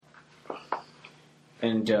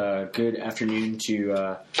And good afternoon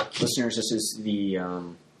to listeners. This is the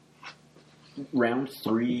Round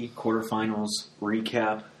 3 quarterfinals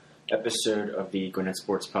recap episode of the Gwinnett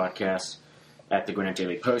Sports Podcast at the Gwinnett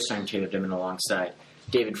Daily Post. I'm Taylor Dimon alongside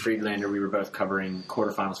David Friedlander. We were both covering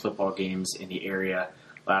quarterfinals football games in the area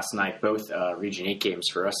last night, both Region 8 games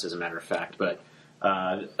for us, as a matter of fact. But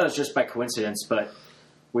that was just by coincidence. But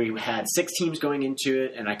we had 6 teams going into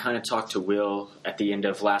it, and I kind of talked to Will at the end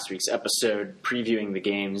of last week's episode, previewing the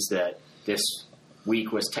games, that this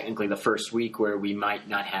week was technically the first week where we might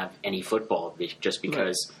not have any football, just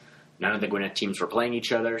because none of the Gwinnett teams were playing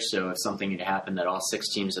each other. So if something had happened that all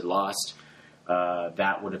 6 teams had lost,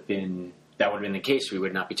 that would have been the case. We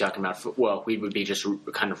would not be talking about we would be just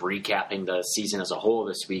kind of recapping the season as a whole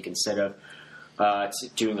this week instead of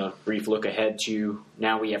doing a brief look ahead to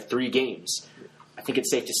now we have 3 games. I think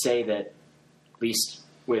it's safe to say that, at least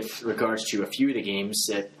with regards to a few of the games,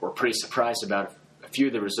 that we're pretty surprised about a few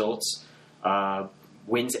of the results,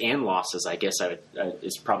 wins and losses, I guess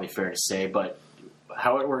is probably fair to say. But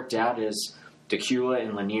how it worked out is Dacula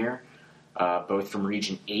and Lanier, both from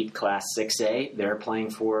Region 8, Class 6A, they're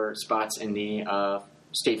playing for spots in the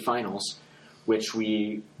state finals, which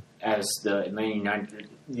we, as the Atlanta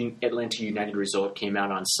United result came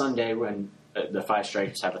out on Sunday when the Five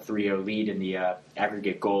Stripes have a 3-0 lead in the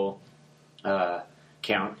aggregate goal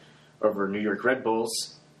count over New York Red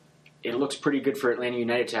Bulls. It looks pretty good for Atlanta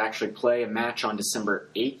United to actually play a match on December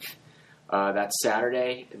 8th. That's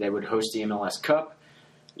Saturday. They would host the MLS Cup,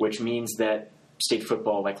 which means that state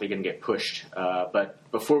football likely going to get pushed.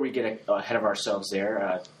 But before we get ahead of ourselves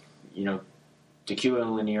there, Dacula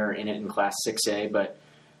and Lanier are in it in Class 6A, but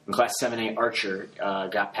in Class 7A, Archer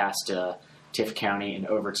got past Tift County in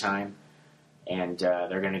overtime. And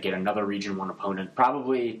they're going to get another Region 1 opponent,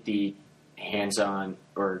 probably the hands-on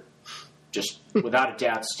or just without a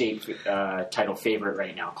doubt state title favorite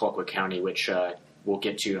right now, Colquitt County, which we'll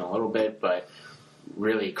get to in a little bit, but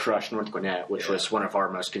really crushed North Gwinnett, which was one of our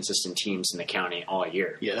most consistent teams in the county all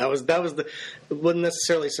year. Yeah, that was it wasn't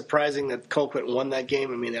necessarily surprising that Colquitt won that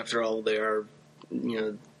game. I mean, after all, they are,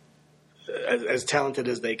 as talented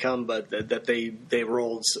as they come, but that they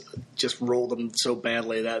rolled them so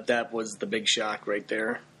badly that was the big shock right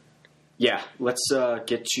there. Yeah, let's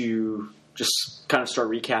get to just kind of start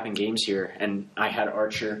recapping games here. And I had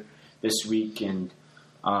Archer this week, and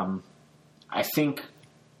I think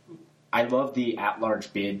I love the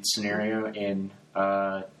at-large bid scenario in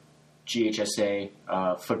GHSA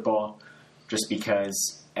football, just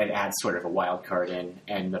because it adds sort of a wild card in.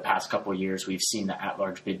 And the past couple of years, we've seen the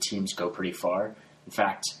at-large bid teams go pretty far. In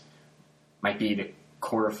fact, might be the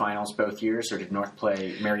quarterfinals both years, or did North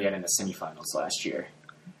play Marietta in the semifinals last year?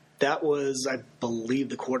 That was, I believe,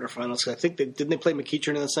 the quarterfinals. I think didn't they play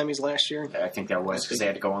McEachern in the semis last year? I think that was because they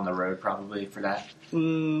had to go on the road probably for that.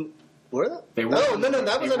 Were they? No,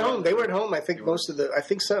 that was at home. They were at home. I think I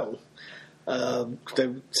think so. I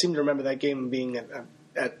seem to remember that game being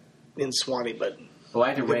in Swanee, but. Well,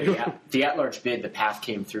 either way, the at-large bid, the path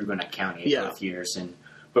came through Gwinnett County both years. And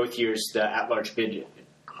both years, the at-large bid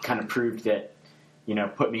kind of proved that,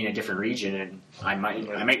 put me in a different region and I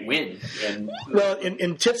might win. And well,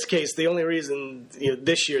 in Tift's case, the only reason,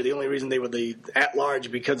 this year, the only reason they were the at-large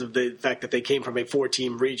because of the fact that they came from a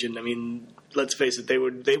 4-team region. I mean, let's face it, they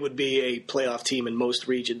would be a playoff team in most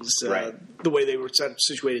regions, the way they were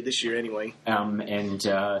situated this year anyway.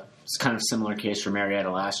 It's kind of a similar case for Marietta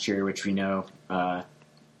last year, which we know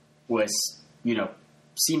was,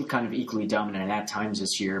 seemed kind of equally dominant at times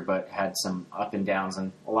this year, but had some up and downs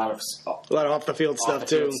and a lot of off the field stuff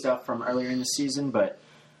too. Stuff from earlier in the season. But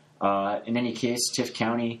in any case, Tift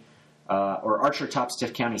County or Archer tops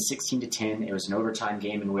Tift County 16-10. It was an overtime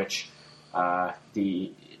game in which a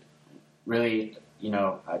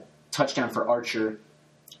touchdown for Archer.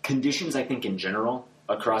 Conditions, I think, in general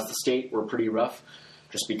across the state were pretty rough,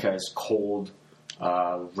 just because cold,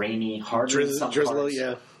 rainy, harder in some parts.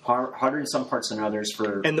 Yeah. Harder in some parts than others.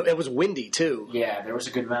 And it was windy, too. Yeah, there was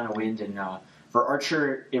a good amount of wind. And for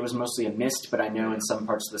Archer, it was mostly a mist, but I know in some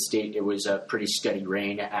parts of the state it was a pretty steady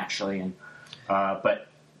rain, actually. And but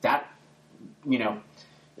that,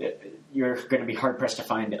 you're going to be hard-pressed to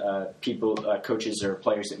find coaches or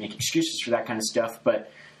players that make excuses for that kind of stuff.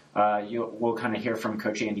 But we'll kind of hear from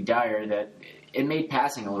Coach Andy Dyer that it made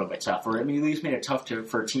passing a little bit tough, or at least made it tough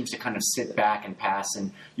for teams to kind of sit back and pass.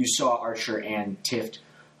 And you saw Archer and Tift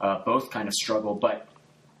both kind of struggle. But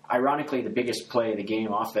ironically, the biggest play of the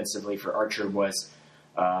game offensively for Archer was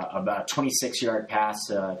about a 26-yard pass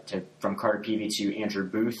from Carter Peavy to Andrew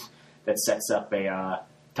Booth that sets up a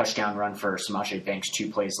touchdown run for Samaje Banks 2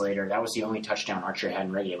 plays later. That was the only touchdown Archer had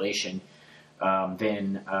in regulation.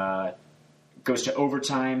 Then goes to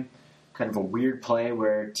overtime. Kind of a weird play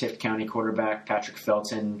where Tift County quarterback Patrick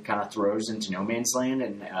Felton kind of throws into no man's land,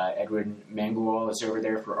 and Edwin Mangual is over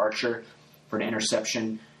there for Archer for an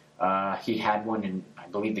interception. He had one in, I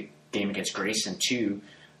believe, the game against Grayson too,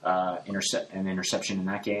 an interception in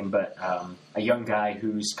that game. But a young guy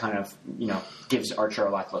who's kind of, gives Archer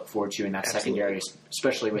a lot to look forward to in that secondary,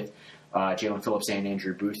 especially with Jalen Phillips and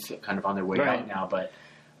Andrew Booth kind of on their way out now. But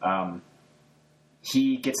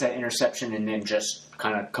he gets that interception and then just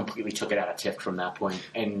kind of completely took it out of Tift from that point.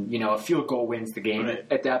 And, a field goal wins the game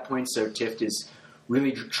at that point. So Tift is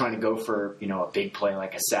really trying to go for, a big play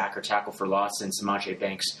like a sack or tackle for loss, and Samaje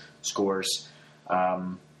Banks scores,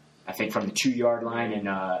 I think, from the 2-yard line,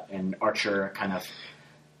 and Archer kind of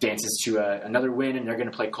dances to another win, and they're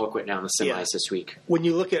going to play Colquitt now in the semis this week. When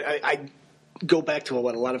you look at I go back to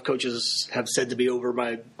what a lot of coaches have said to me over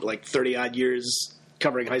my 30-odd years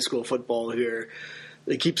covering high school football here.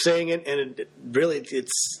 They keep saying it, and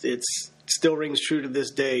it still rings true to this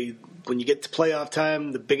day. When you get to playoff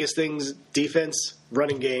time, the biggest things, defense,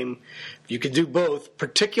 running game. If you can do both,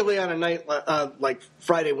 particularly on a night like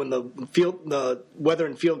Friday when the weather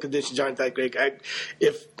and field conditions aren't that great.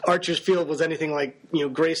 If Archer's field was anything like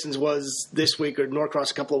Grayson's was this week or Norcross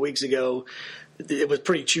a couple of weeks ago, it was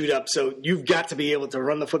pretty chewed up. So you've got to be able to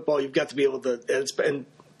run the football. You've got to be able to and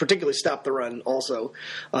particularly stop the run also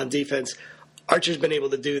on defense. Archer's been able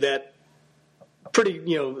to do that pretty,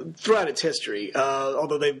 throughout its history.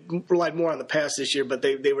 Although they've relied more on the pass this year, but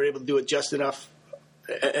they were able to do it just enough,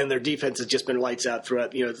 and their defense has just been lights out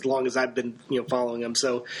throughout, as long as I've been, following them.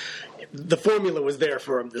 So the formula was there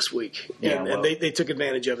for them this week, and they took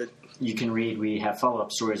advantage of it. You can read. We have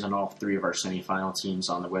follow-up stories on all 3 of our semifinal teams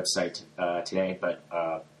on the website today, but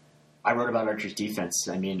I wrote about Archer's defense.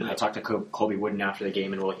 I mean, I talked to Colby Wooden after the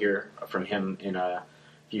game, and we'll hear from him in a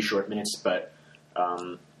few short minutes, but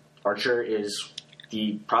Archer is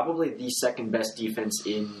probably the second best defense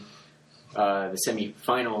in the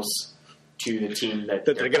semifinals to the team that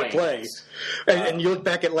they're going to play. And you look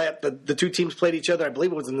back at the 2 teams played each other. I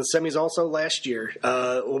believe it was in the semis also last year,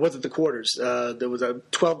 or was it the quarters? There was a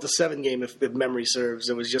 12-7 game, if memory serves.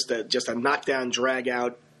 It was just a knockdown, drag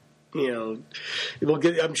out.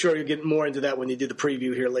 I'm sure you'll get more into that when you do the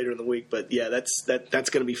preview here later in the week. But yeah, that's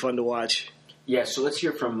going to be fun to watch. Yeah, so let's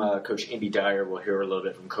hear from Coach Andy Dyer. We'll hear a little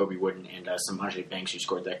bit from Kobe Wooden and Samaje Banks, who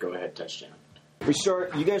scored that go-ahead touchdown.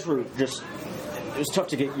 You guys were just, it was tough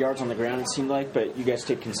to get yards on the ground, it seemed like, but you guys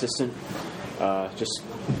stayed consistent. Just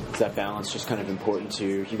that balance just kind of important to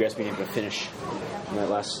you guys being able to finish in that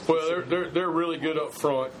last. Well, they're really good up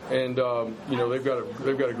front, and they've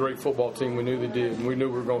got a great football team. We knew they did, and we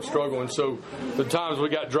knew we were going to struggle. And so the times we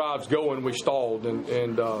got drives going, we stalled,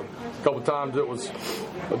 and a couple of times it was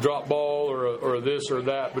a drop ball or a this or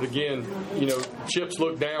that. But again, Chips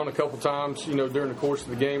looked down a couple of times, during the course of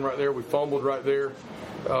the game. Right there, we fumbled right there.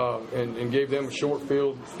 And gave them a short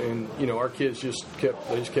field, and our kids just kept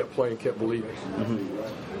playing, kept believing.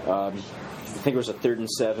 Mm-hmm. I think it was a 3rd and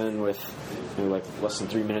 7 with less than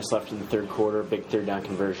 3 minutes left in the third quarter. Big third down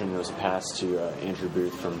conversion. There was a pass to Andrew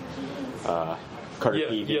Booth from Carter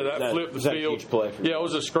Peak. Yeah, that flipped the field. Huge play it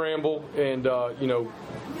was a scramble, and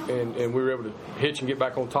and we were able to hitch and get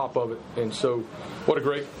back on top of it. And so, what a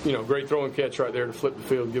great throw and catch right there to flip the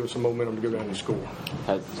field and give us some momentum to go down and score.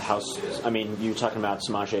 You were talking about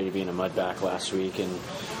Samaje being a mudback last week, and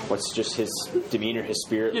what's just his demeanor, his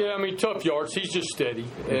spirit? Yeah, tough yards. He's just steady,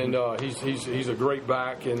 and he's a great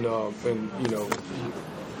back, and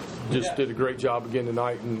just did a great job again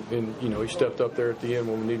tonight, and he stepped up there at the end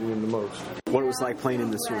when we needed him the most. What it was like playing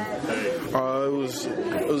in this one?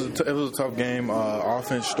 It was a tough game.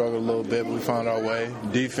 Offense struggled a little bit, but we found our way.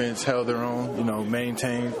 Defense held their own,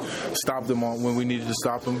 maintained, stopped them when we needed to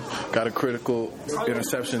stop them. Got a critical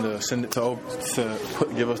interception to send it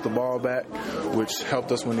give us the ball back, which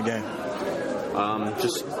helped us win the game.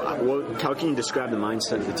 How can you describe the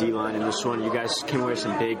mindset of the D-line in this one? You guys came away with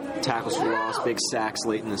some big tackles for loss, big sacks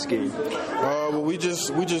late in this game. We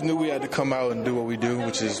just knew we had to come out and do what we do,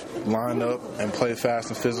 which is line up and play fast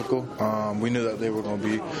and physical. We knew that they were going to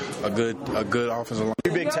be a good offensive line.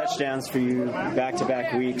 2 big touchdowns for you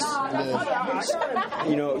back-to-back weeks.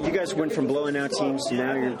 You guys went from blowing out teams to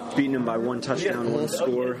now you're beating them by 1 touchdown, 1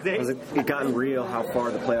 score. Has it gotten real how far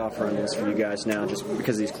the playoff run is for you guys now just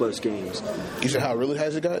because of these close games? You said how really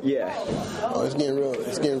has it got? Yeah. Oh, it's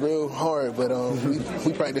getting real hard, but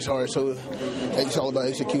we practice hard, so it's all about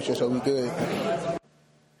execution, so we good.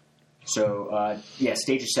 So,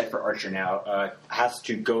 stage is set for Archer now. Has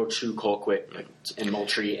to go to Colquitt and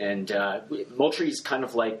Moultrie, and Moultrie's kind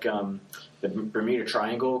of like the Bermuda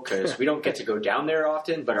Triangle, because we don't get to go down there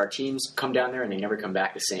often, but our teams come down there and they never come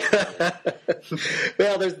back the same.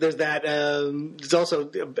 Well, there's that. There's also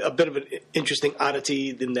a bit of an interesting oddity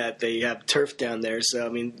in that they have turf down there. So I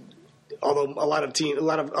mean, although a lot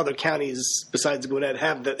of other counties besides Gwinnett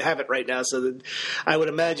have it right now, so that I would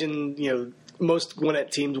imagine most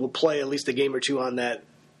Gwinnett teams will play at least a game or two on that.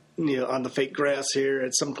 On the fake grass here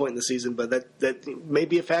at some point in the season, but that may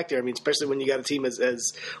be a factor. I mean, especially when you got a team as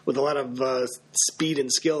with a lot of speed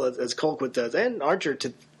and skill as Colquitt does, and Archer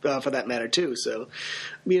for that matter too. So, it'll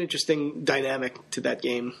be an interesting dynamic to that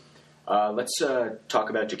game. Let's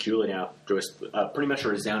talk about Decula now. It was pretty much a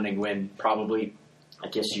resounding win. Probably, I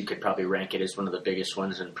guess you could probably rank it as one of the biggest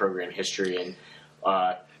ones in program history, and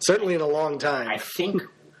certainly in a long time. I think.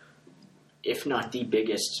 If not the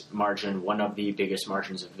biggest margin, one of the biggest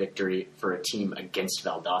margins of victory for a team against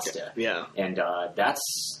Valdosta. Yeah. And that's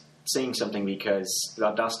saying something because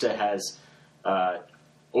Valdosta has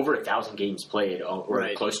over 1,000 games played, or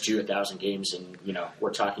close to 1,000 games, and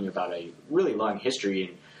we're talking about a really long history.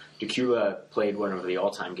 And Decula played one of the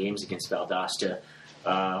all-time games against Valdosta,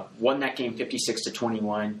 won that game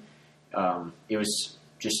 56-21. It was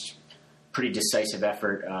just pretty decisive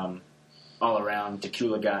effort all around.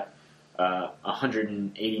 Decula got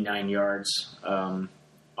 189 yards on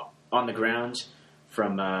the ground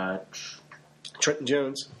from Trenton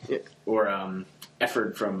Jones, or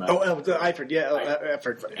Efford from Eifert,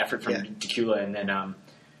 Effort from Decula, and then I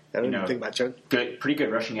don't even think about Jones. Pretty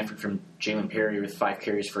good rushing effort from Jalen Perry with 5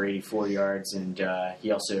 carries for 84 yards, and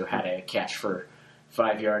he also had a catch for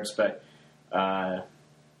 5 yards. But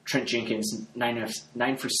Trent Jenkins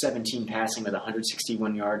 9 for 17 passing with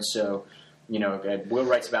 161 yards. So. Will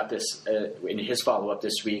writes about this in his follow-up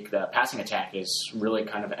this week. The passing attack is really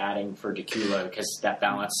kind of adding for Decula because that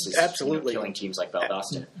balance is absolutely killing teams like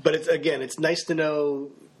Valdosta. But it's nice to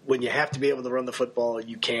know when you have to be able to run the football,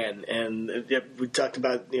 you can. And we talked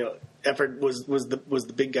about Effort was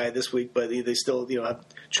the big guy this week, but they still have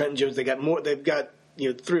Trenton Jones. They've got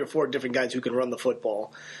 3 or 4 different guys who can run the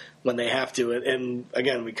football when they have to. And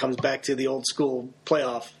again, it comes back to the old school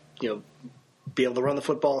playoff. Be able to run the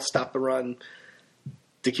football, stop the run.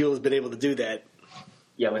 Decula's been able to do that.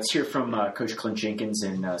 Yeah, let's hear from Coach Clint Jenkins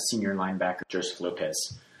and senior linebacker Joseph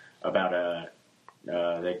Lopez about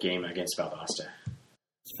that game against Valdosta.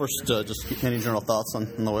 First, just any general thoughts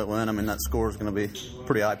on the way it went. I mean, that score is going to be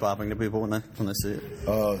pretty eye-popping to people when they see it.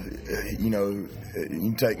 You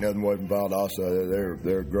can take nothing away from Valdosta.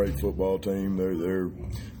 They're a great football team.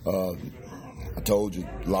 I told you,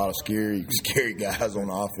 a lot of scary guys on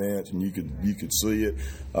offense, and you could see it.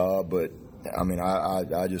 But I mean,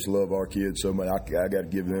 I just love our kids so much. I got to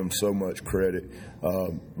give them so much credit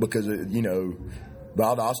because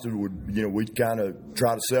Valdosta would we kind of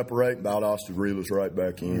try to separate. Valdosta reel us right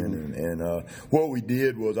back in, and what we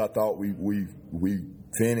did was I thought we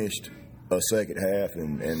finished a second half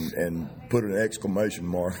and put an exclamation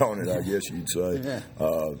mark on it, I guess you'd say. Yeah.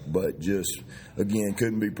 But just, again,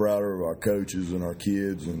 couldn't be prouder of our coaches and our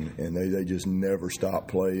kids, and they just never stopped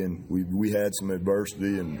playing. We had some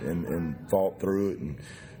adversity and fought through it, and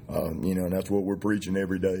and that's what we're preaching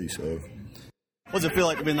every day. So. What does it feel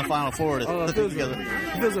like to be in the Final Four to put together?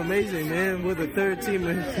 It feels amazing, man. We're the 3rd team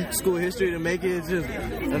in school history to make it. It's just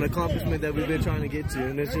an accomplishment that we've been trying to get to,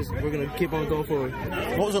 and it's just we're going to keep on going forward.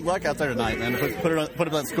 What was it like out there tonight, man? To put up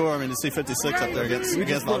that score. I mean, to see 56 up there against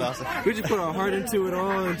Valdosta. We just put our heart into it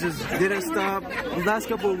all and just didn't stop. The last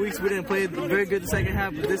couple of weeks we didn't play very good the second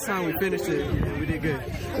half, but this time we finished it and we did good.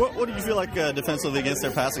 What did you feel like defensively against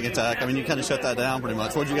their passing attack? I mean, you kind of shut that down pretty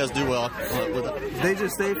much. What did you guys do well with it? They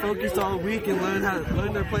just stayed focused all week and learned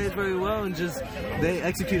their plays very well, and just they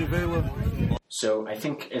executed very well. So I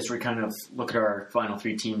think as we kind of look at our final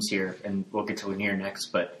 3 teams here, and we'll get to Lanier next,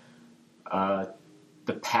 but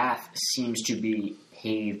the path seems to be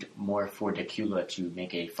paved more for Decula to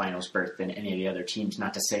make a finals berth than any of the other teams.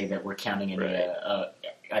 Not to say that we're counting any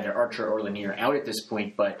either Archer or Lanier out at this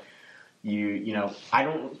point, but I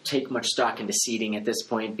don't take much stock into seeding at this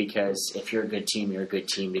point because if you're a good team, you're a good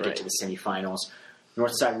team to get to the semifinals.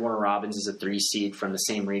 Northside Warner Robins is a 3 seed from the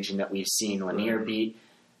same region that we've seen Lanier beat,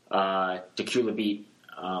 Decula beat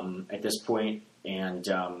at this point, and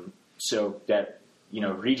so that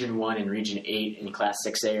Region 1 and Region 8 in Class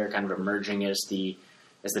 6A are kind of emerging as the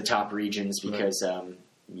top regions because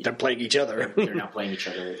they're playing each other. They're not playing each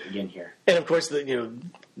other again here. And of course, the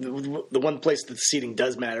one place that the seating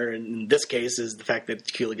does matter in this case is the fact that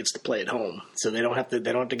Decula gets to play at home, so they don't have to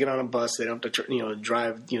get on a bus. They don't have to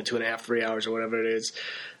drive 2.5, 3 hours or whatever it is.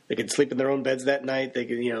 They can sleep in their own beds that night. They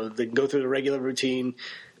can they can go through the regular routine.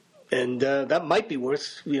 And that might be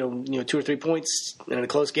worth 2 or 3 points in a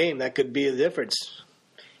close game. That could be the difference.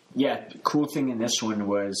 Yeah, the cool thing in this one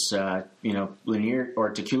was, Lanier or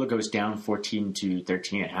Tequila goes down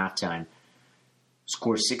 14-13 at halftime,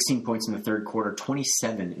 scores 16 points in the third quarter,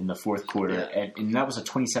 27 in the fourth quarter, and that was a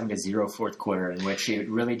 27-0 fourth quarter in which it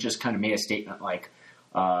really just kind of made a statement like,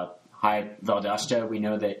 "Hi, Valdosta, we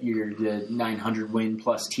know that you're the 900 win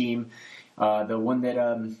plus team, the one that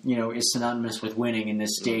is synonymous with winning in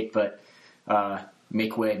this state, but."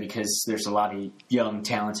 Make way because there's a lot of young,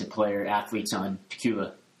 talented athletes on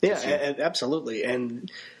Tequila. Yeah, absolutely. And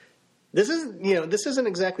this isn't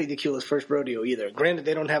exactly Tequila's first rodeo either. Granted,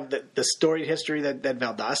 they don't have the storied history that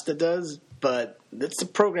Valdosta does, but it's a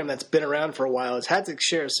program that's been around for a while. It's had its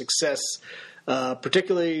share of success,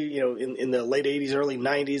 particularly in the late '80s, early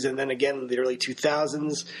 '90s, and then again in the early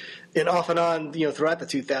 2000s, and off and on throughout the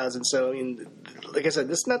 2000s. So I mean, like I said,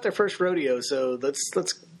 this is not their first rodeo. So let's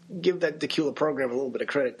give that Tequila program a little bit of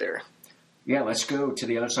credit there. Yeah, let's go to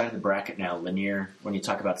the other side of the bracket now. Lanier, when you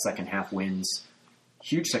talk about second half wins,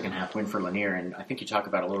 huge second half win for Lanier, and I think you talk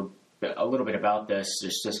about a little bit about this,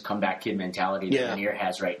 just this comeback kid mentality that Lanier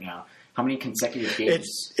has right now. How many consecutive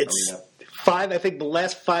games? It's 5. I think the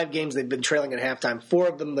last 5 games they've been trailing at halftime. 4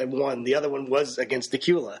 of them they won. The other one was against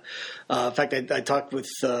Tequila. In fact, I talked with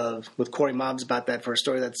Corey Mobbs about that for a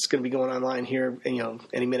story that's going to be going online here,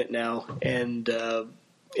 any minute now, and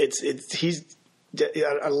he's at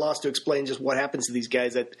a loss to explain just what happens to these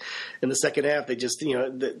guys that in the second half they just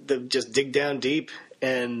they just dig down deep,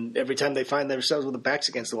 and every time they find themselves with the backs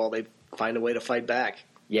against the wall, they find a way to fight back.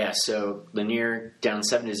 Yeah, so Lanier down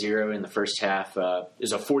 7-0 in the first half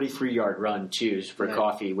is a 43-yard run too for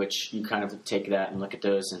Coffee, which you kind of take that and look at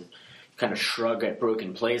those and kind of shrug at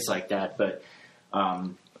broken plays like that, but a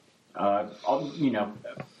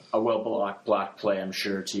well blocked play I'm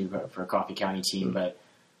sure too for a Coffee County team, but.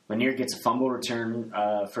 Lanier gets a fumble return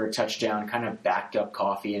for a touchdown, kind of backed up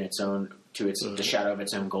Coffee in the shadow of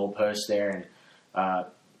its own goalpost there, and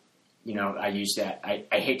I use that.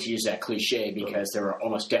 I hate to use that cliche because there were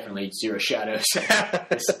almost definitely zero shadows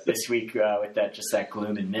this week with that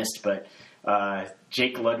gloom and mist. But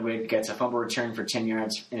Jake Ludwig gets a fumble return for 10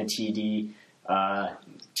 yards and a TD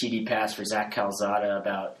pass for Zach Calzada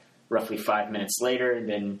about roughly 5 minutes later,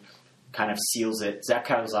 then. Kind of seals it. Zach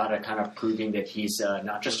Calzada kind of proving that he's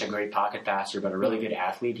not just a great pocket passer, but a really good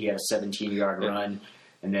athlete. He had a 17-yard run,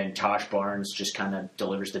 and then Tosh Barnes just kind of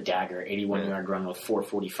delivers the dagger, 81-yard run with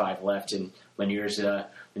 4:45 left, and Lanier's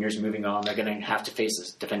moving on. They're going to have to face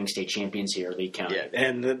the defending state champions here, Lee County. Yeah,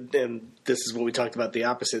 and this is what we talked about, the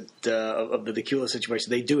opposite of the Tequila situation.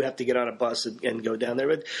 They do have to get on a bus and go down there.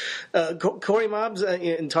 But Corey Mobbs,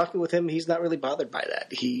 in talking with him, he's not really bothered by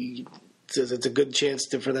that. He says it's a good chance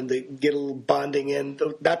for them to get a little bonding in.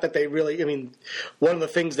 Not that they really, one of the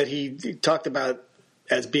things that he talked about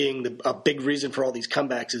as being a big reason for all these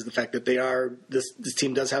comebacks is the fact that this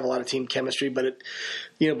team does have a lot of team chemistry, but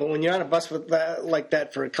but when you're on a bus like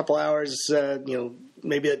that for a couple hours,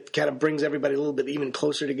 maybe it kind of brings everybody a little bit even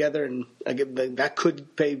closer together, and that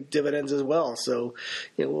could pay dividends as well. So,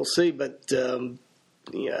 we'll see. But this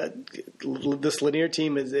Lanier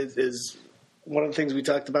team is one of the things we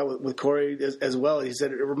talked about with Corey as well. He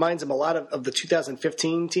said it reminds him a lot of the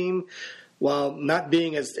 2015 team, while not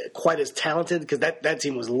being quite as talented, because that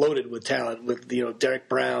team was loaded with talent, with Derek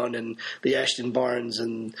Brown and the Ashton Barnes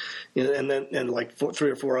and like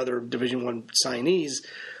 3 or 4 other Division I signees.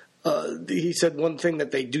 He said one thing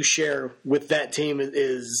that they do share with that team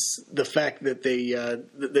is the fact that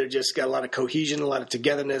they're just got a lot of cohesion, a lot of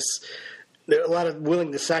togetherness. They're a lot of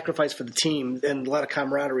willing to sacrifice for the team and a lot of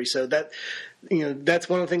camaraderie. So that's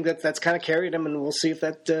one of the things that's kind of carried them, and we'll see if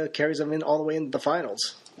that carries them in all the way into the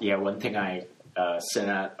finals. Yeah, one thing I sent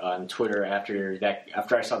out on Twitter after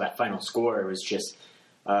I saw that final score was just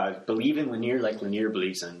believe in Lanier like Lanier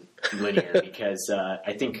believes in Lanier, because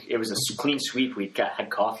I think it was a clean sweep. We had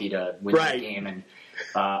Coffee to win the game, and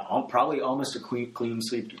probably almost a clean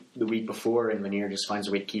sweep the week before, and Lanier just finds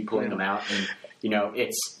a way to keep pulling them out. And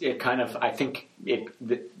I think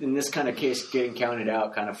in this kind of case, getting counted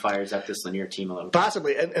out kind of fires up this Lanier team a little bit.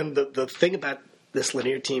 Possibly, and the thing about this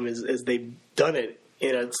Lanier team is they've done it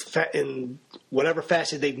in whatever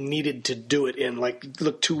fashion they've needed to do it in. Like,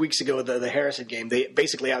 look, 2 weeks ago, the Harrison game, they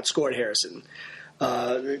basically outscored Harrison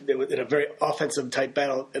in a very offensive type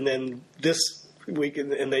battle, and then this week,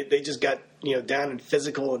 and they just got down and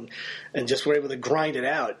physical and just were able to grind it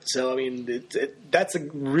out. So that's a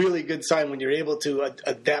really good sign when you're able to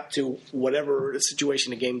adapt to whatever situation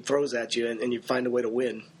the game throws at you, and you find a way to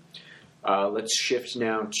win. Let's shift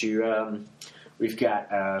now to we've got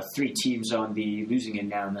 3 teams on the losing end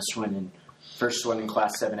now in this one, and first one in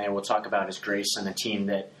Class 7A we'll talk about is Grayson, a team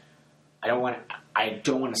that I don't want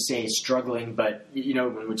to say struggling, but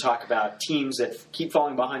when we talk about teams that keep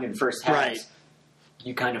falling behind in first halves, right,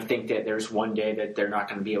 you kind of think that there's one day that they're not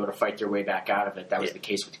going to be able to fight their way back out of it. That was the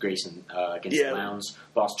case with Grayson against Lowndes,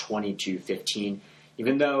 lost 20-15.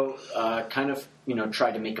 Even though kind of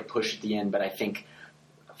tried to make a push at the end, but I think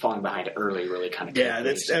falling behind early really kind of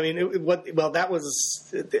it's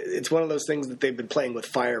one of those things that they've been playing with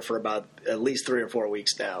fire for about at least 3 or 4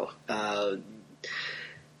 weeks now.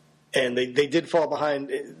 And they did fall behind.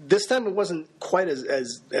 This time it wasn't quite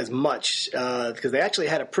as much because they actually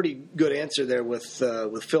had a pretty good answer there with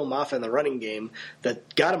Phil Moffa in the running game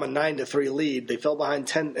that got them a 9-3 lead. They fell behind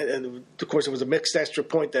 10, and of course it was a mixed extra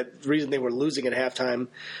point. That reason they were losing at halftime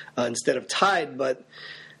instead of tied. But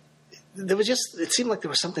there was it seemed like there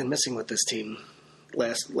was something missing with this team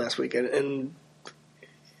last week, and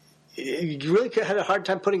you really had a hard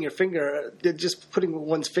time putting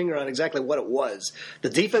one's finger on exactly what it was. The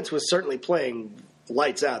defense was certainly playing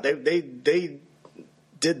lights out. They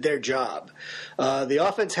did their job. The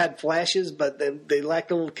offense had flashes, but they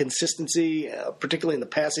lacked a little consistency, particularly in the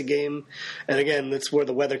passing game. And again, that's where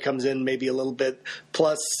the weather comes in maybe a little bit.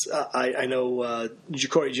 Plus, I know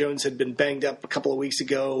Ja'Cory Jones had been banged up a couple of weeks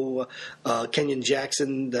ago. Kenyon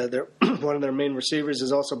Jackson, one of their main receivers,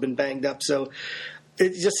 has also been banged up. So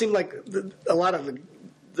it just seemed like a lot of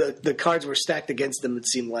the cards were stacked against them, it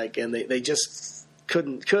seemed like, and they just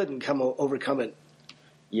couldn't overcome it.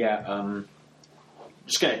 Yeah,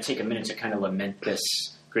 just going to take a minute to kind of lament this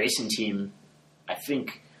Grayson team. I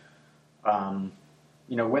think,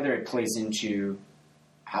 whether it plays into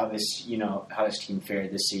how this team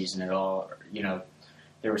fared this season at all,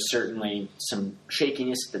 there was certainly some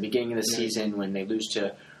shakiness at the beginning of the season when they lose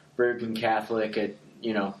to Bergen Catholic at,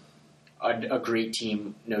 a great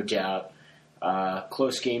team, no doubt.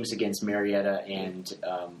 Close games against Marietta and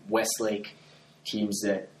Westlake, teams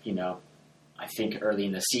that, I think early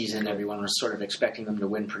in the season everyone was sort of expecting them to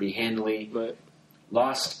win pretty handily. Right.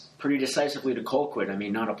 Lost pretty decisively to Colquitt. I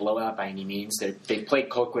mean, not a blowout by any means. They played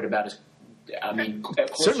Colquitt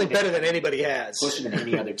certainly better than anybody has. Closer than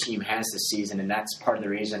any other team has this season, and that's part of the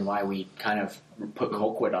reason why we kind of put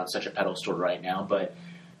Colquitt on such a pedestal right now. But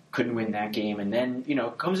couldn't win that game, and then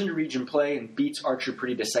comes into region play and beats Archer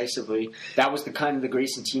pretty decisively. That was the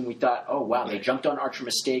Grayson team we thought, oh wow, they jumped on Archer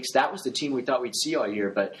mistakes. That was the team we thought we'd see all year.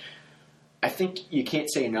 But I think you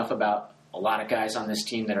can't say enough about a lot of guys on this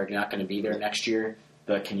team that are not going to be there next year.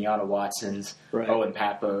 The Kenyatta Watsons, right, Owen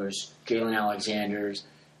Papos, Jalen Alexanders.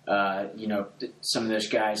 Some of those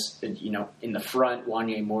guys. In the front,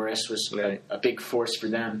 Wanye Morris was a big force for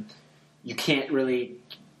them. You can't really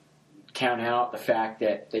count out the fact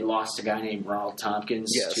that they lost a guy named Ronald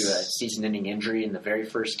Tompkins to a season-ending injury in the very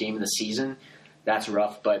first game of the season. That's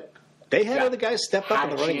rough, but they had other guys step up in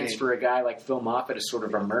the running game. Had a chance for a guy like Phil Moffa to sort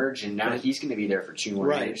of emerge, and now he's going to be there for 2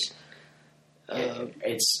 more years.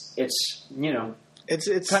 It's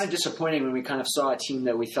kind of disappointing when we kind of saw a team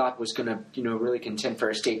that we thought was going to really contend for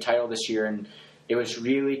a state title this year, and it was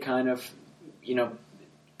really kind of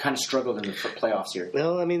struggled in the playoffs here.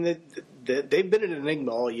 Well, I mean, they've been an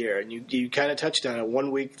enigma all year, and you kind of touched on it.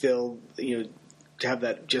 1 week they'll have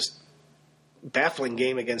that just baffling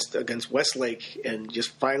game against Westlake, and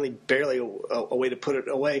just finally barely a way to put it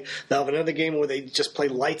away. They'll have another game where they just play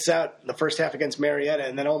lights out in the first half against Marietta,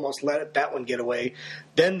 and then almost let that one get away.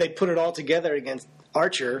 Then they put it all together against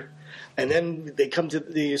Archer, and then they come to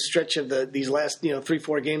the stretch of these last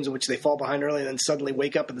 3-4 games in which they fall behind early, and then suddenly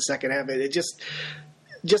wake up in the second half. It just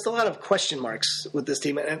a lot of question marks with this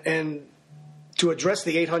team. And to address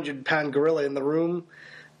the 800-pound gorilla in the room,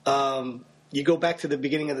 you go back to the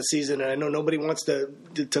beginning of the season, and I know nobody wants to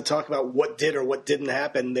talk about what did or what didn't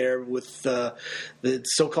happen there with the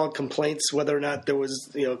so-called complaints, whether or not there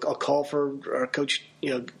was a call for our coach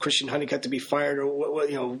Christian Honeycutt to be fired,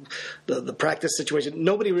 or the practice situation.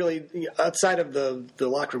 Nobody really outside of the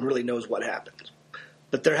locker room really knows what happened,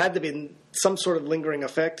 but there had to be some sort of lingering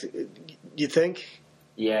effect. You think?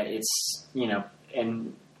 Yeah, it's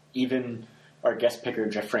and even our guest picker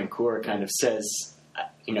Jeff Francoeur kind of says,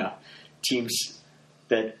 teams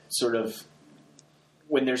that sort of,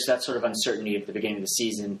 when there's that sort of uncertainty at the beginning of the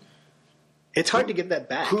season, it's hard to get that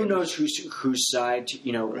back. Who knows whose side?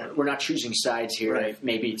 Right. We're not choosing sides here. Right.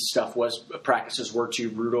 Maybe practices were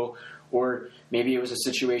too brutal, or maybe it was a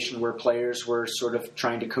situation where players were sort of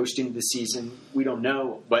trying to coast into the season. We don't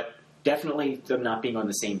know, but definitely them not being on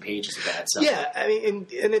the same page is a bad sign. Yeah, I mean,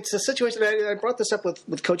 and it's a situation. I brought this up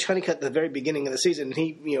with Coach Honeycutt at the very beginning of the season, and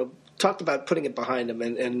he talked about putting it behind him,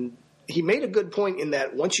 and he made a good point in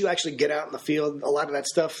that once you actually get out in the field, a lot of that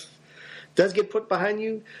stuff does get put behind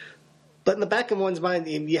you. But in the back of one's mind,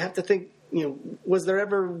 you have to think, were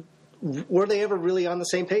they ever really on the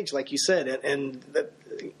same page, like you said? And that,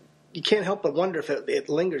 you can't help but wonder if it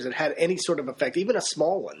lingers. It had any sort of effect, even a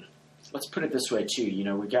small one. Let's put it this way, too.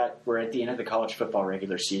 We're at the end of the college football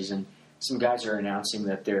regular season. Some guys are announcing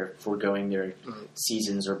that they're foregoing their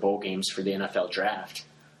seasons or bowl games for the NFL draft.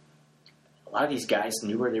 A lot of these guys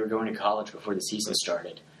knew where they were going to college before the season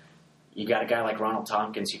started. You got a guy like Ronald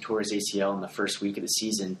Tompkins who tore his ACL in the first week of the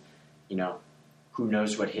season. Who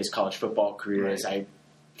knows what his college football career is. I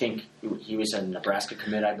think he was a Nebraska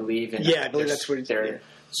commit, I believe. And I believe that's where they're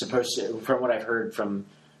supposed to, from what I've heard from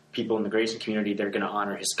people in the Grayson community, they're going to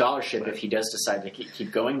honor his scholarship if he does decide to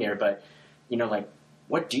keep going there. But,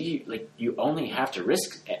 what do you only have to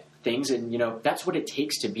risk things, and, that's what it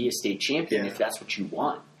takes to be a state champion if that's what you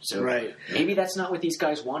want. So maybe that's not what these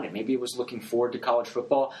guys wanted. Maybe it was looking forward to college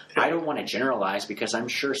football. I don't want to generalize because I'm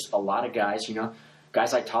sure a lot of guys,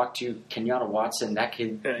 guys I talked to, Kenyatta Watson, that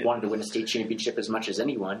kid wanted to win a state championship as much as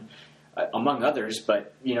anyone, among others.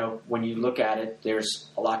 But, when you look at it, there's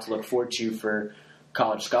a lot to look forward to for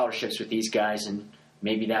college scholarships with these guys, and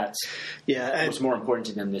maybe that's what's more important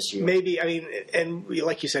to them this year. Maybe, and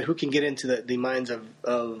like you said, who can get into the minds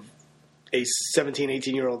of a 17,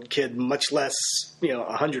 18-year-old kid, much less,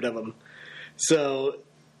 100 of them. So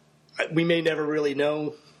we may never really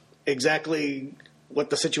know exactly what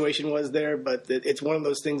the situation was there, but it's one of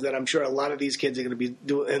those things that I'm sure a lot of these kids are going to be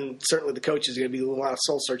doing, and certainly the coaches are going to be doing a lot of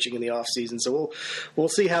soul-searching in the off-season. So we'll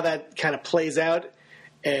see how that kind of plays out,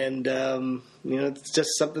 and it's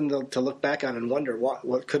just something to look back on and wonder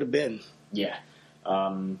what could have been. Yeah.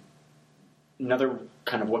 Another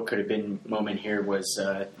kind of what could have been moment here was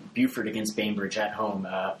Buford against Bainbridge at home.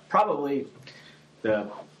 Probably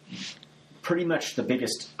pretty much the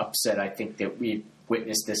biggest upset I think that we've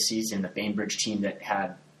witnessed this season. The Bainbridge team that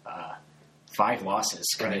had 5 losses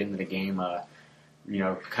coming into the game,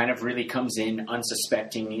 kind of really comes in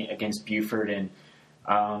unsuspecting against Buford. And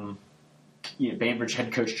Bainbridge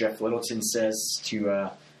head coach Jeff Littleton says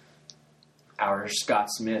to our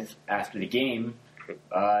Scott Smith after the game,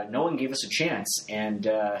 no one gave us a chance, and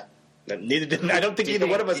neither did. I don't think either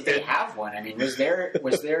one of us did. They have one. Was there?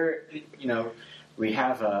 We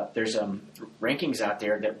have there's rankings out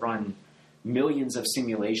there that run millions of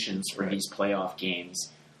simulations for these playoff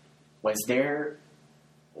games. Was there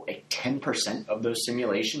 10% of those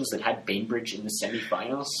simulations that had Bainbridge in the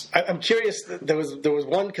semifinals? I'm curious. There was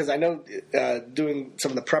one because I know doing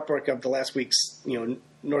some of the prep work of the last week's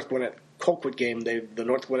North Gwinnett Colquitt game. The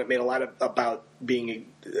North Gwinnett made a lot about being.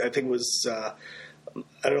 I think it was I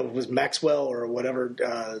don't know if it was Maxwell or whatever.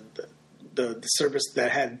 The service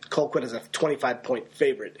that had Colquitt as a 25-point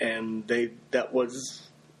favorite, and that was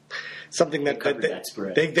something that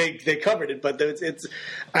they covered it. But it's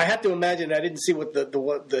I have to imagine. I didn't see what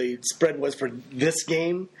the spread was for this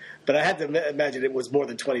game, but I have to imagine it was more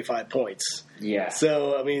than 25 points. Yeah.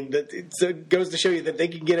 So it goes to show you that they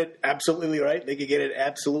can get it absolutely right. They can get it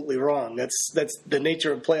absolutely wrong. That's the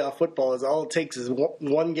nature of playoff football. Is all it takes is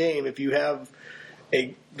one game. If you have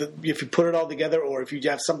if you put it all together, or if you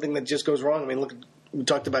have something that just goes wrong. Look, we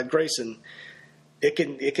talked about Grayson. It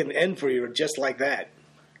can end for you just like that.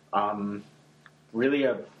 Really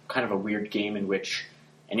a kind of a weird game in which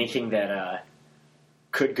anything that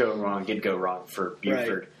could go wrong did go wrong for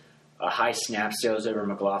Buford. Right. A high snap sails over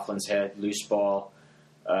McLaughlin's head, loose ball,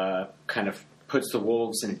 kind of puts the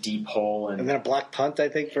Wolves in a deep hole. And then a block punt, I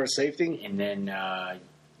think, for a safety. And then,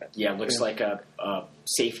 looks like a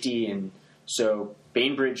safety. And so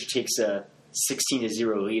Bainbridge takes a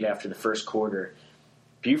 16-0 lead after the first quarter.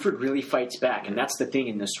 Buford really fights back, and that's the thing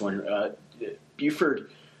in this one.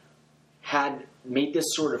 Buford had made this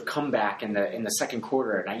sort of comeback in the second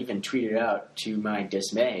quarter, and I even tweeted out to my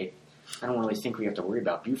dismay, I don't really think we have to worry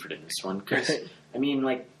about Buford in this one because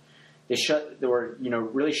they were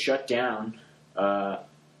really shut down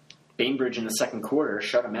Bainbridge in the second quarter,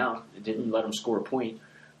 shut him out, didn't let him score a point,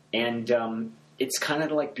 and it's kind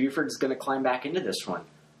of like Buford's going to climb back into this one.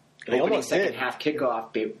 They opening second half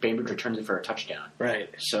kickoff, Bainbridge returns it for a touchdown. Right.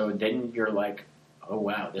 So then you're like, oh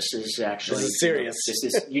wow, this is actually serious. This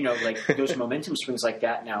is like those momentum swings like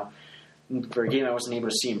that. Now, for a game I wasn't able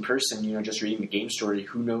to see in person, just reading the game story,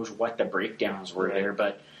 who knows what the breakdowns were there,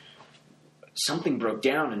 but something broke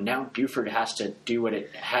down, and now Buford has to do what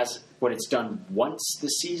it's done once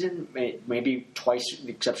this season, maybe twice, with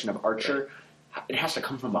the exception of Archer, it has to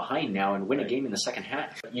come from behind now and win a game in the second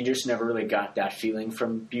half. You just never really got that feeling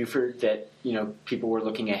from Buford that, you know, people were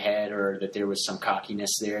looking ahead or that there was some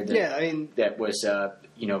cockiness there. That, that was,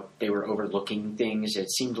 you know, they were overlooking things. It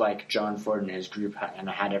seemed like John Ford and his group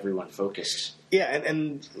had everyone focused. Yeah,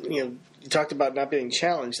 and you know, you talked about not being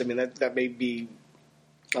challenged. I mean, that may be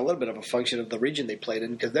a little bit of a function of the region they played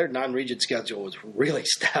in because their non-region schedule was really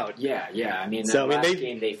stout. Yeah. I mean, last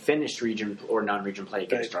game they finished region or non-region play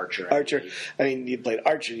against Archer. I mean, you played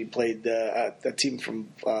Archer. You played a team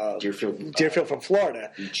from Deerfield from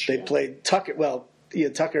Florida. Beach, they played Tucker. Well,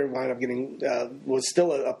 Tucker wound up getting was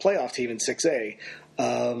still a playoff team in 6A,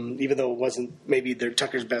 even though it wasn't maybe their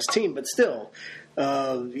Tucker's best team, but still.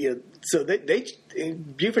 So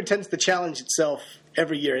Buford tends to challenge itself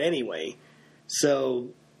every year anyway.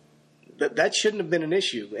 So that shouldn't have been an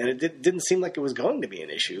issue, and it didn't seem like it was going to be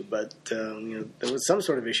an issue. But there was some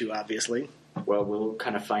sort of issue, obviously. Well, we'll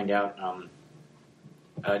kind of find out.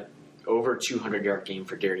 Over 200-yard game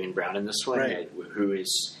for Darian Brown in this one, who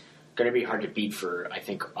is going to be hard to beat for, I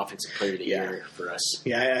think, Offensive Player of the Year for us.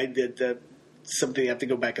 Yeah, I did something. I have to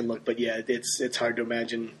go back and look, but yeah, it's hard to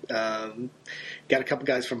imagine. Got a couple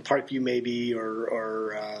guys from Parkview, maybe,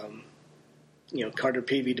 or Carter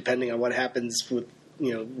Peavy, depending on what happens with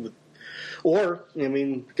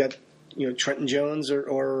got Trenton Jones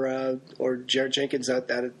or Jared Jenkins out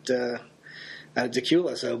at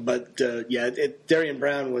Decula. So, but Darian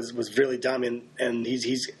Brown was really dominant, and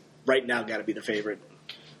he's right now got to be the favorite.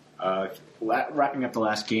 Wrapping up the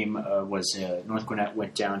last game was North Gwinnett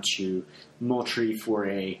went down to Moultrie for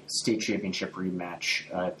a state championship rematch.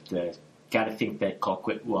 Got to think that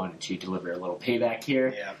Colquitt wanted to deliver a little payback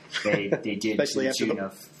here. Yeah. They did to the tune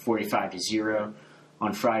of 45-0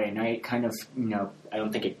 on Friday night. Kind of, I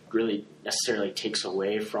don't think it really necessarily takes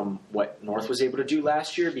away from what North was able to do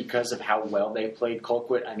last year because of how well they played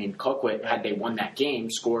Colquitt. I mean, Colquitt, had they won that game,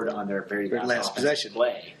 scored on their very last possession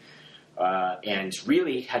play. And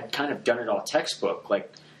really had kind of done it all textbook.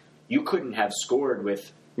 Like, you couldn't have scored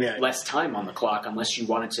with less time on the clock unless you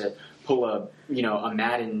wanted to pull a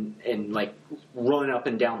Madden and like run up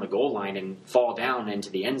and down the goal line and fall down into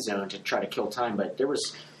the end zone to try to kill time. But there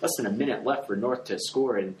was less than a minute left for North to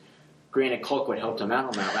score, and granted, Colquitt helped them out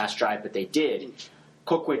on that last drive, but they did.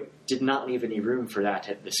 Colquitt did not leave any room for that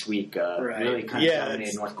this week. Really kind of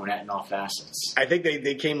dominated North Gwinnett in all facets. I think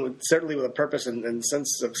they came certainly with a purpose and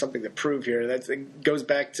sense of something to prove here. It goes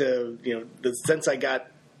back to the sense I got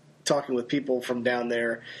talking with people from down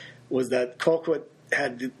there was that Colquitt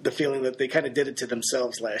had the feeling that they kind of did it to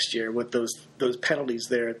themselves last year with those penalties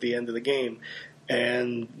there at the end of the game,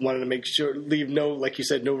 and wanted to make sure leave no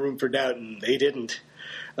room for doubt, and they didn't.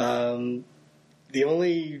 The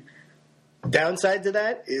only downside to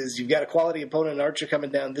that is you've got a quality opponent in Archer coming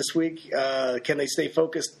down this week. Can they stay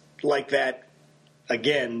focused like that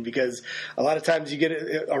again? Because a lot of times you get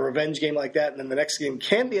a revenge game like that, and then the next game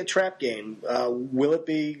can be a trap game. Will it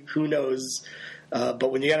be? Who knows? But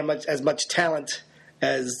when you got as much talent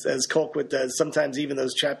as Colquitt does, sometimes even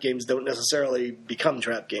those trap games don't necessarily become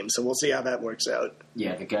trap games. So we'll see how that works out.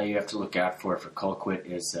 Yeah, the guy you have to look out for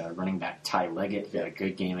Colquitt is running back Ty Leggett. He had a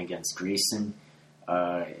good game against Grayson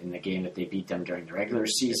in the game that they beat them during the regular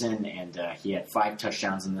season, and he had 5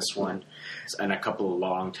 touchdowns in this one and a couple of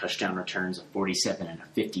long touchdown returns, a 47 and a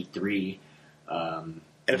 53.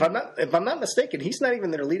 And if I'm not mistaken, he's not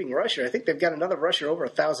even their leading rusher. I think they've got another rusher over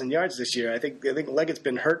 1,000 yards this year. I think Leggett's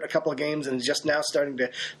been hurt a couple of games and is just now starting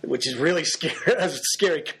to, which is really a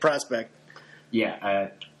scary prospect.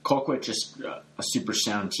 Yeah, Colquitt just a super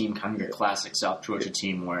sound team, kind of your classic South Georgia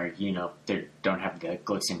team where they don't have the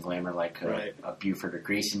glitz and glamour like a Buford or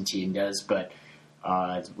Grayson team does, but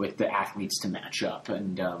with the athletes to match up,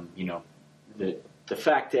 and the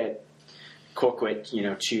fact that Colquitt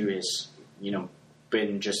too is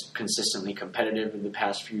been just consistently competitive in the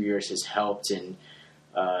past few years has helped, and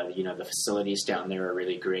the facilities down there are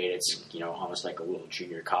really great. It's almost like a little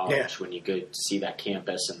junior college when you go to see that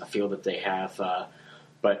campus and the field that they have.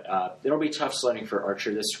 But it'll be tough sledding for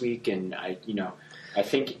Archer this week, and I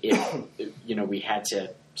think if we had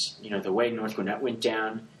to the way North Gwinnett went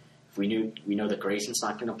down, if we know that Grayson's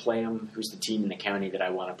not going to play them, who's the team in the county that I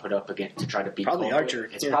want to put up again to try to beat? Probably Archer.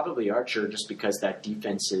 It's probably Archer, just because that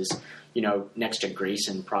defense is next to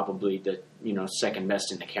Grayson, probably the second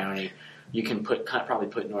best in the county. You can probably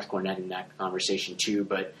put North Gwinnett in that conversation too,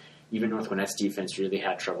 but even North Gwinnett's defense really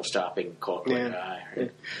had trouble stopping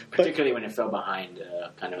Colquitt, particularly when it fell behind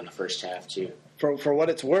kind of in the first half too. For what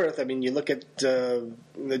it's worth, I mean, you look at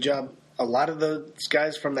the job. A lot of the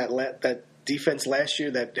guys from that defense last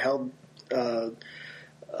year that held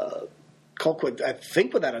Colquitt, I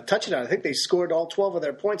think, without a touchdown. I think they scored all 12 of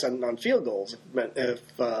their points on field goals, if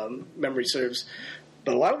memory serves.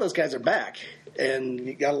 But a lot of those guys are back, and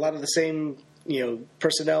you got a lot of the same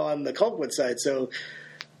personnel on the Colquitt side. So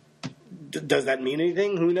does that mean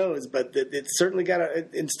anything? Who knows? But it's certainly got to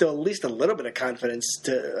instill at least a little bit of confidence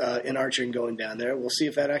in Archer going down there. We'll see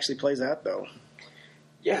if that actually plays out, though.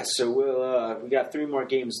 Yeah, so we got 3 more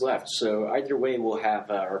games left. So either way, we'll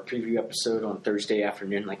have our preview episode on Thursday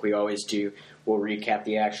afternoon, like we always do. We'll recap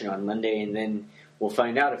the action on Monday, and then we'll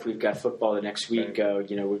find out if we've got football the next week.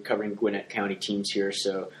 We're covering Gwinnett County teams here,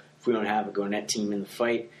 so if we don't have a Gwinnett team in the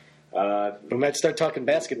fight, we might start talking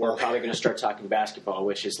basketball. We're probably going to start talking basketball,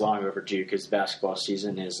 which is long overdue because the basketball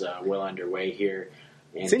season is well underway here.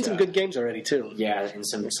 And, seen some good games already too. Yeah, and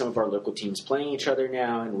some of our local teams playing each other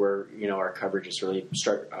now, and we're our coverage is really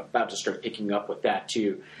about to start picking up with that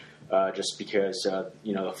too, just because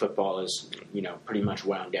the football is pretty much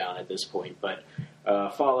wound down at this point. But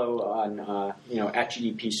follow on at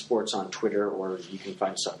GDP Sports on Twitter, or you can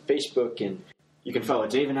find us on Facebook, and you can follow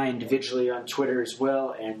Dave and I individually on Twitter as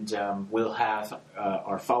well, and we'll have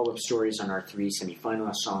our follow-up stories on our 3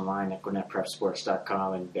 semifinalists online at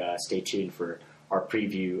GwinnettPrepSports.com, and stay tuned for our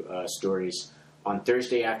preview stories on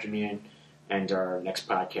Thursday afternoon and our next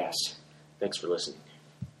podcast. Thanks for listening.